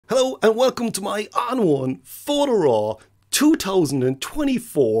Hello and welcome to my ON1 Photo Raw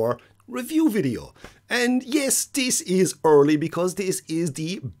 2024 review video. And yes, this is early because this is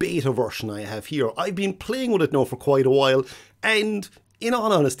the beta version I have here. I've been playing with it now for quite a while, and in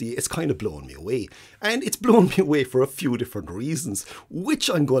all honesty, it's kind of blown me away. And it's blown me away for a few different reasons, which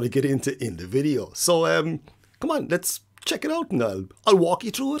I'm going to get into in the video. So come on, let's check it out and I'll walk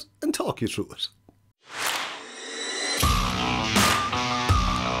you through it and talk you through it.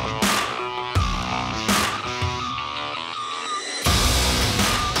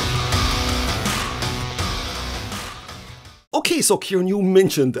 Okay, so Kieran, you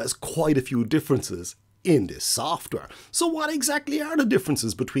mentioned there's quite a few differences in this software. So what exactly are the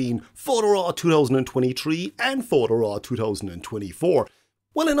differences between Photo Raw 2023 and Photo Raw 2024?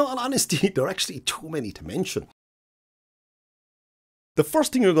 Well, in all honesty, there are actually too many to mention. The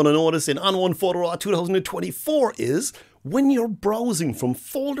first thing you're going to notice in ON1 Photo Raw 2024 is when you're browsing from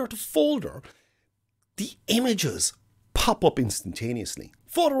folder to folder, the images pop up instantaneously.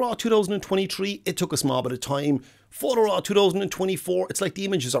 Photo Raw 2023, it took a small bit of time. Photo Raw 2024, it's like the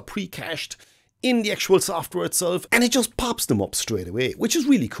images are pre-cached in the actual software itself, and it just pops them up straight away, which is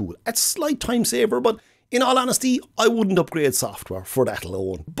really cool. It's a slight time saver, but in all honesty, I wouldn't upgrade software for that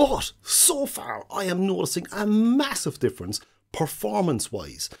alone. But so far, I am noticing a massive difference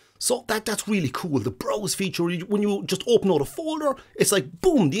performance-wise. So that's really cool. The browse feature, when you just open out a folder, it's like,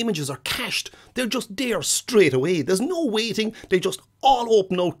 boom, the images are cached. They're just there straight away. There's no waiting. They just all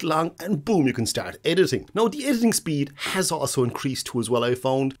open out long and boom, you can start editing. Now, the editing speed has also increased too as well, I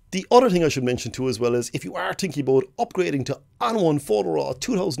found. The other thing I should mention too as well is if you are thinking about upgrading to ON1 Photo Raw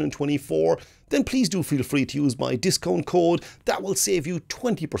 2024, then please do feel free to use my discount code. That will save you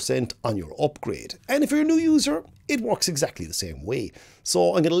 20% on your upgrade. And if you're a new user, it works exactly the same way.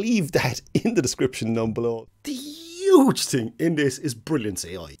 So I'm going to leave that in the description down below. The huge thing in this is Brilliance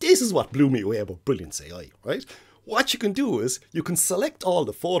AI. This is what blew me away about Brilliance AI, right? What you can do is you can select all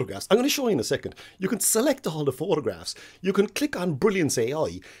the photographs. I'm going to show you in a second. You can select all the photographs. You can click on Brilliance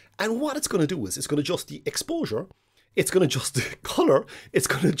AI, and what it's going to do is it's going to adjust the exposure. It's going to adjust the color, it's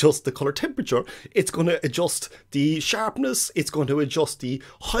going to adjust the color temperature, it's going to adjust the sharpness, it's going to adjust the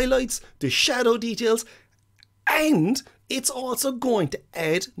highlights, the shadow details, and it's also going to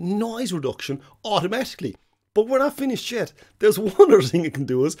add noise reduction automatically. But we're not finished yet. There's one other thing it can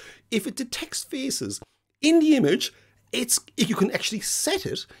do is, if it detects faces in the image, you can actually set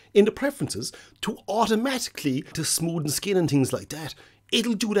it in the preferences to automatically to smoothen skin and things like that.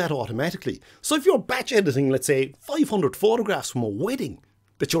 It'll do that automatically. So if you're batch editing, let's say 500 photographs from a wedding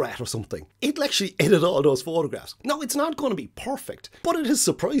that you're at or something, it'll actually edit all those photographs. Now, it's not going to be perfect, but it has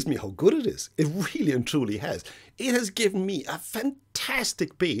surprised me how good it is. It really and truly has. It has given me a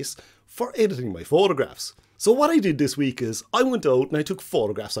fantastic base for editing my photographs. So what I did this week is I went out and I took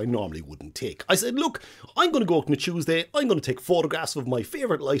photographs I normally wouldn't take. I said, look, I'm going to go out on a Tuesday, I'm going to take photographs of my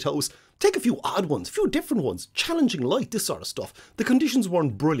favourite lighthouse, take a few odd ones, a few different ones, challenging light, this sort of stuff. The conditions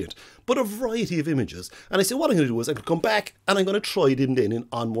weren't brilliant, but a variety of images. And I said, what I'm going to do is I'm going to come back and I'm going to try it in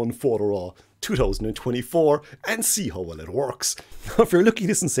ON1 Photo Raw 2024 and see how well it works. Now, if you're looking at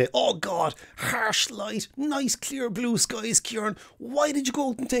this and say, oh God, harsh light, nice clear blue skies, Kieran, why did you go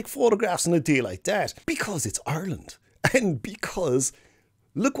out and take photographs on a day like that? Because it's Ireland, and because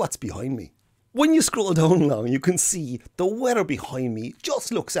look what's behind me. When you scroll down long, you can see the weather behind me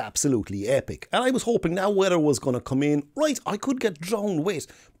just looks absolutely epic. And I was hoping that weather was going to come in. Right, I could get drowned wet,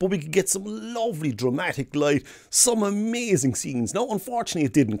 but we could get some lovely dramatic light, some amazing scenes. Now, unfortunately,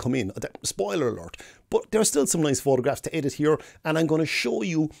 it didn't come in. Spoiler alert. But there's still some nice photographs to edit here, and I'm going to show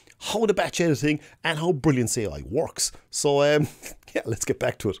you how the batch editing and how Brilliance AI works. So, yeah, let's get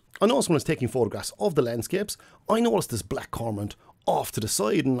back to it. I noticed when I was taking photographs of the landscapes, I noticed this black cormorant off to the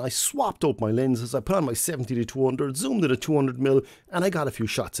side, and I swapped out my lenses. I put on my 70-200, zoomed in at 200mm, and I got a few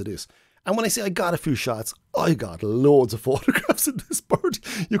shots of this. And when I say I got a few shots, I got loads of photographs of this bird.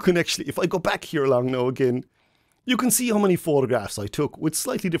 You can actually, if I go back here along now again, you can see how many photographs I took with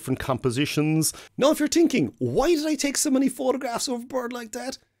slightly different compositions. Now, if you're thinking, why did I take so many photographs of a bird like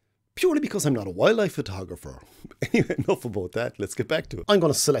that? Purely because I'm not a wildlife photographer. Anyway, enough about that. Let's get back to it. I'm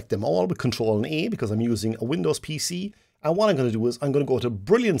going to select them all with Control and A because I'm using a Windows PC. And what I'm going to do is I'm going to go to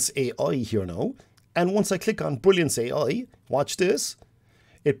Brilliance AI here now. And once I click on Brilliance AI, watch this,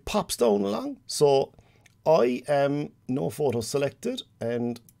 it pops down along. So I am no photo selected,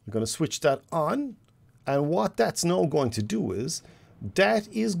 and I'm going to switch that on. And what that's now going to do is that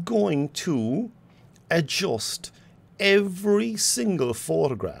is going to adjust every single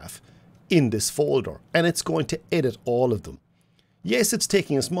photograph in this folder, and it's going to edit all of them. Yes, it's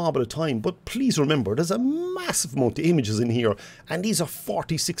taking a small bit of time, but please remember there's a massive amount of images in here, and these are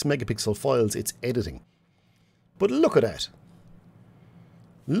 46 megapixel files it's editing. But look at that.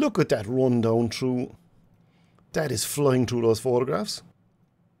 Look at that rundown through. That is flying through those photographs.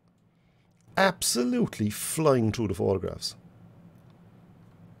 Absolutely flying through the photographs.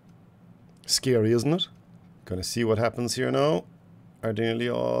 Scary, isn't it? Gonna see what happens here now. Are they nearly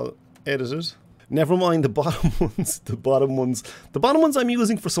all edited? Never mind the bottom ones. The bottom ones I'm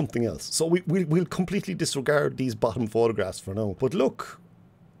using for something else. So we'll completely disregard these bottom photographs for now. But look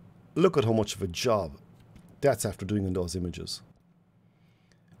at how much of a job that's after doing in those images.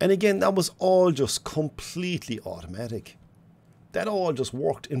 And again, that was all just completely automatic. That all just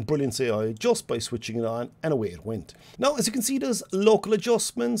worked in Brilliance AI just by switching it on, and away it went. Now, as you can see, there's local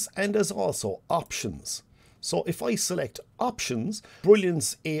adjustments and there's also options. So if I select options,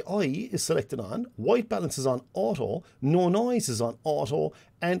 Brilliance AI is selected on, white balance is on auto, no noise is on auto,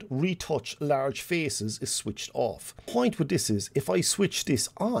 and retouch large faces is switched off. The point with this is, if I switch this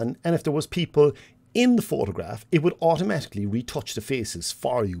on, and if there was people in the photograph, it would automatically retouch the faces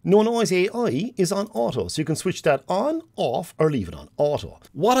for you. NoNoise AI is on auto, so you can switch that on, off, or leave it on auto.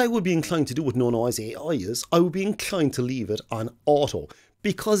 What I would be inclined to do with NoNoise AI is, I would be inclined to leave it on auto,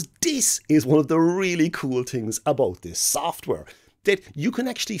 because this is one of the really cool things about this software, that you can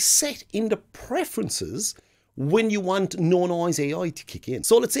actually set in the preferences when you want NoNoise AI to kick in.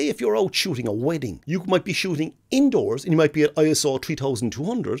 So let's say if you're out shooting a wedding, you might be shooting indoors and you might be at ISO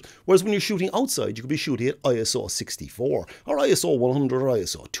 3200, whereas when you're shooting outside, you could be shooting at ISO 64 or ISO 100 or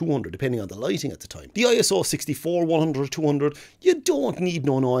ISO 200, depending on the lighting at the time. The ISO 64, 100, 200, you don't need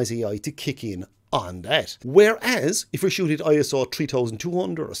NoNoise AI to kick in on that. Whereas if you're shooting at ISO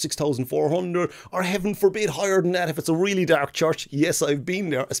 3200 or 6400 or heaven forbid higher than that, if it's a really dark church, yes, I've been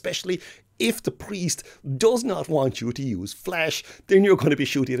there, especially if the priest does not want you to use flash, then you're going to be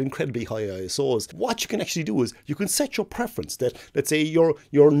shooting at incredibly high ISOs. What you can actually do is you can set your preference that, let's say your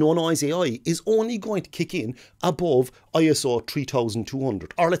NoNoise AI is only going to kick in above ISO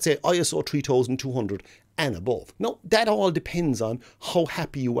 3200, or let's say ISO 3200 and above. Now, that all depends on how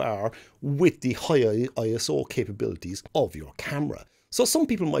happy you are with the high ISO capabilities of your camera. So some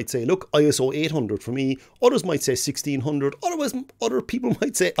people might say, look, ISO 800 for me, others might say 1600, other people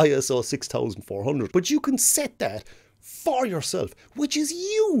might say ISO 6400, but you can set that for yourself, which is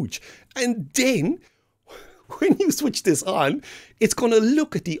huge. And then when you switch this on, it's going to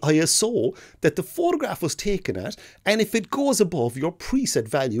look at the ISO that the photograph was taken at, and if it goes above your preset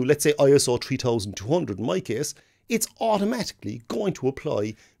value, let's say ISO 3200 in my case, it's automatically going to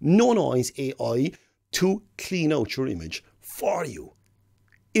apply NoNoise AI to clean out your image for you.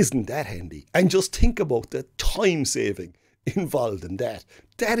 Isn't that handy? And just think about the time saving involved in that.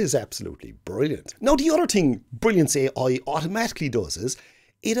 That is absolutely brilliant. Now, the other thing Brilliance AI automatically does is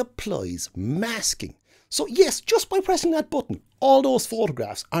it applies masking. So yes, just by pressing that button, all those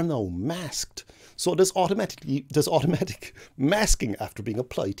photographs are now masked. So there's automatic masking after being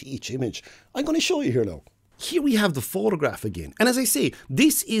applied to each image. I'm going to show you here now. Here we have the photograph again. And as I say,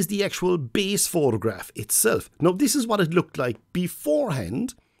 this is the actual base photograph itself. Now, this is what it looked like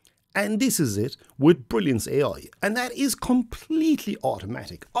beforehand, and this is it with Brilliance AI. And that is completely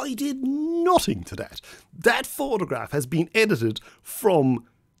automatic. I did nothing to that. That photograph has been edited from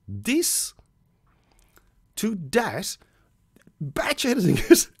this to that, batch editing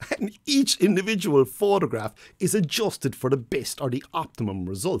it, and each individual photograph is adjusted for the best or the optimum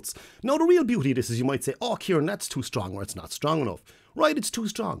results. Now, the real beauty of this is you might say, oh, Kieran, that's too strong, or it's not strong enough. Right, it's too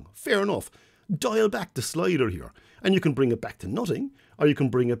strong. Fair enough. Dial back the slider here, and you can bring it back to nothing, or you can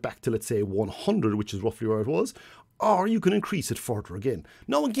bring it back to, let's say, 100, which is roughly where it was, or you can increase it further again.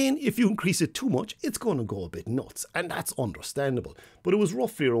 Now again, if you increase it too much, it's going to go a bit nuts, and that's understandable. But it was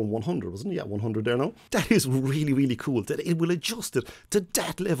roughly around 100, wasn't it? Yeah, 100 there now. That is really, really cool that it will adjust it to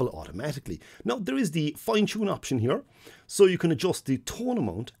that level automatically. Now, there is the fine-tune option here, so you can adjust the tone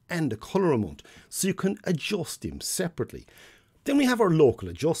amount and the color amount, so you can adjust them separately. Then we have our local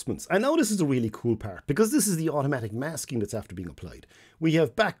adjustments, and now this is the really cool part, because this is the automatic masking that's after being applied. We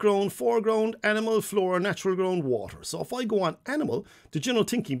have background, foreground, animal, flora, natural ground, water. So if I go on animal, the general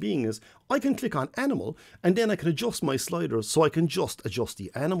thinking being is I can click on animal, and then I can adjust my sliders so I can just adjust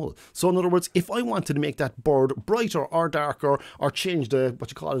the animal. So in other words, if I wanted to make that bird brighter or darker, or change the,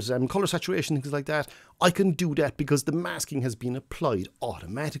 color saturation, things like that, I can do that because the masking has been applied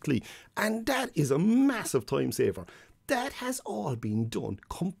automatically. And that is a massive time saver. That has all been done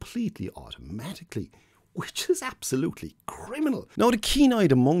completely automatically, which is absolutely criminal. Now, the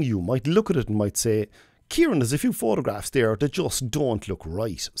keen-eyed among you might look at it and might say, Kieran, there's a few photographs there that just don't look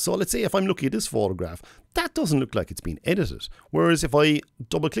right. So let's say if I'm looking at this photograph, that doesn't look like it's been edited. Whereas if I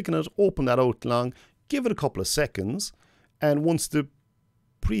double click on it, open that out long, give it a couple of seconds, and once the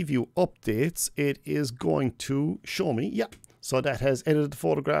preview updates, it is going to show me, yeah, so that has edited the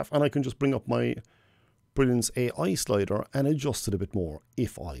photograph, and I can just bring up my Brilliance AI slider and adjust it a bit more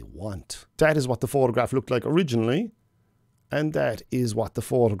if I want. That is what the photograph looked like originally, and that is what the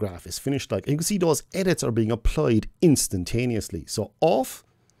photograph is finished like. And you can see those edits are being applied instantaneously. So off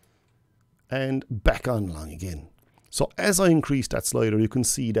and back on long again. So as I increase that slider, you can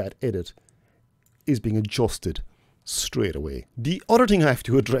see that edit is being adjusted straight away. The other thing I have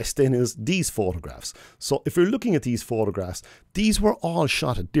to address then is these photographs. So if you're looking at these photographs, these were all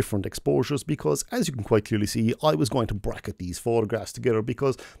shot at different exposures because, as you can quite clearly see, I was going to bracket these photographs together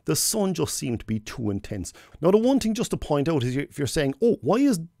because the sun just seemed to be too intense. Now, the one thing just to point out is if you're saying, oh, why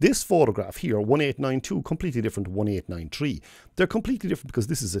is this photograph here, 1892, completely different to 1893? They're completely different because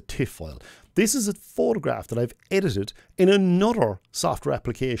this is a TIFF file. This is a photograph that I've edited in another software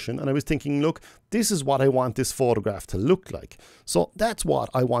application, and I was thinking, look, this is what I want this photograph to look like. So that's what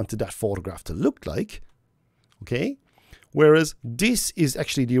I wanted that photograph to look like, okay? Whereas this is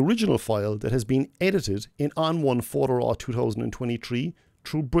actually the original file that has been edited in ON1 Photo Raw 2023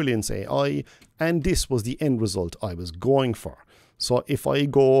 through Brilliance AI, and this was the end result I was going for. So if I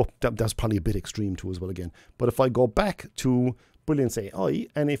go, that's probably a bit extreme too as well again, but if I go back to Brilliance AI,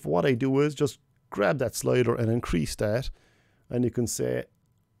 and if what I do is just grab that slider and increase that, and you can say,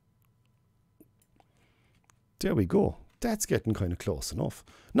 there we go. That's getting kind of close enough.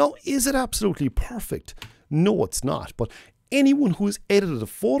 Now, is it absolutely perfect? No, it's not. But anyone who's edited a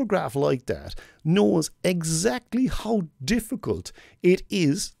photograph like that knows exactly how difficult it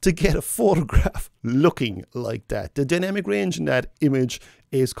is to get a photograph looking like that. The dynamic range in that image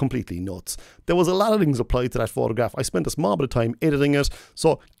is completely nuts. There was a lot of things applied to that photograph. I spent a small bit of time editing it.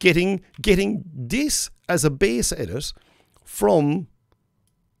 So getting this as a base edit from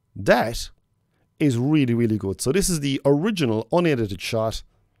that is really, really good. So this is the original unedited shot,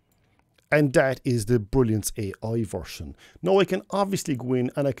 and that is the Brilliance AI version. Now I can obviously go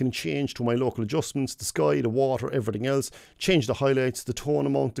in and I can change to my local adjustments, the sky, the water, everything else, change the highlights, the tone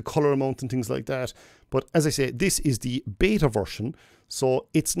amount, the color amount and things like that. But as I say, this is the beta version, so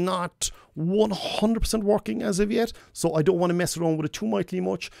it's not 100% working as of yet, so I don't want to mess around with it too mightily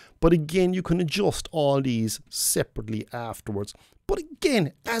much. But again, you can adjust all these separately afterwards. But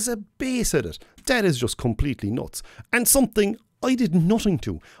again, as a base edit, that is just completely nuts. And something I did nothing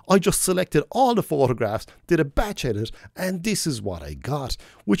to. I just selected all the photographs, did a batch edit, and this is what I got,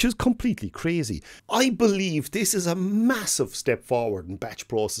 which is completely crazy. I believe this is a massive step forward in batch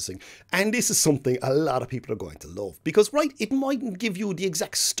processing, and this is something a lot of people are going to love. Because, right, it mightn't give you the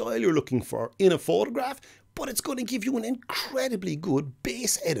exact style you're looking for in a photograph, but it's going to give you an incredibly good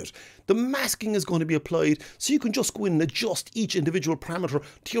base edit. The masking is going to be applied, so you can just go in and adjust each individual parameter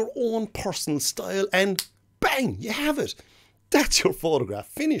to your own personal style, and bang, you have it. That's your photograph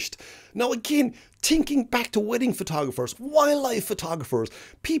finished. Now again, thinking back to wedding photographers, wildlife photographers,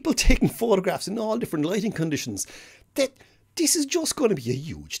 people taking photographs in all different lighting conditions, that this is just going to be a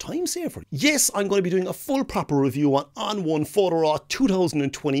huge time saver. Yes, I'm going to be doing a full proper review on ON1 Photo Raw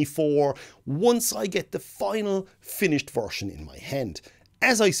 2024 once I get the final finished version in my hand.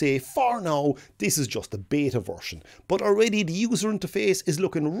 As I say, for now, this is just the beta version, but already the user interface is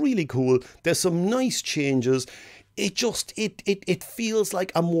looking really cool. There's some nice changes. It feels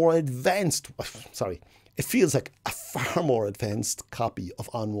like a more advanced, it feels like a far more advanced copy of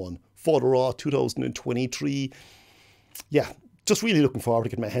ON1 Photo Raw 2023. Yeah, just really looking forward to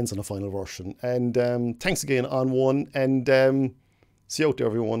getting my hands on the final version. And thanks again, ON1, and see you out there,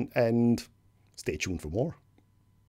 everyone, and stay tuned for more.